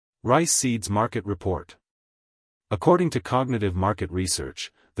Rice Seeds Market Report. According to Cognitive Market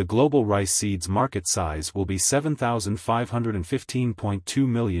Research, the global rice seeds market size will be $7,515.2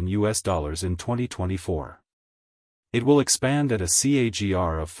 million in 2024. It will expand at a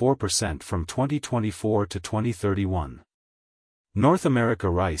CAGR of 4% from 2024 to 2031. North America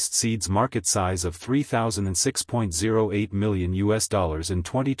rice seeds market size of $3,006.08 million in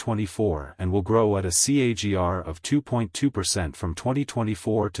 2024 and will grow at a CAGR of 2.2% from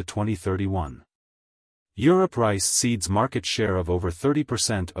 2024 to 2031. Europe rice seeds market share of over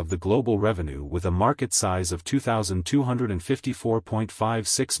 30% of the global revenue with a market size of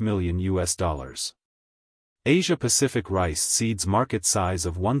 $2,254.56 million. Asia Pacific rice seeds market size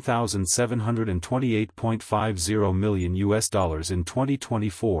of $1,728.50 million in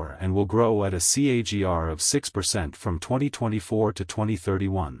 2024 and will grow at a CAGR of 6% from 2024 to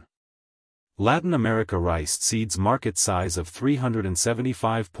 2031. Latin America rice seeds market size of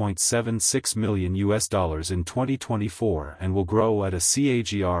 $375.76 million in 2024 and will grow at a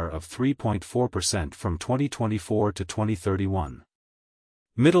CAGR of 3.4% from 2024 to 2031.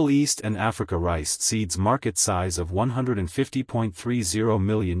 Middle East and Africa rice seeds market size of $150.30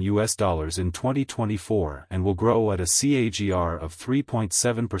 million in 2024 and will grow at a CAGR of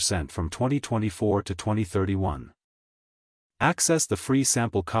 3.7% from 2024 to 2031. Access the free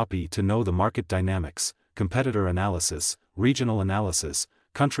sample copy to know the market dynamics, competitor analysis, regional analysis,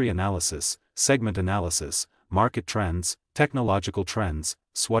 country analysis, segment analysis, market trends, technological trends,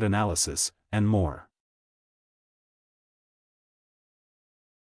 SWOT analysis, and more.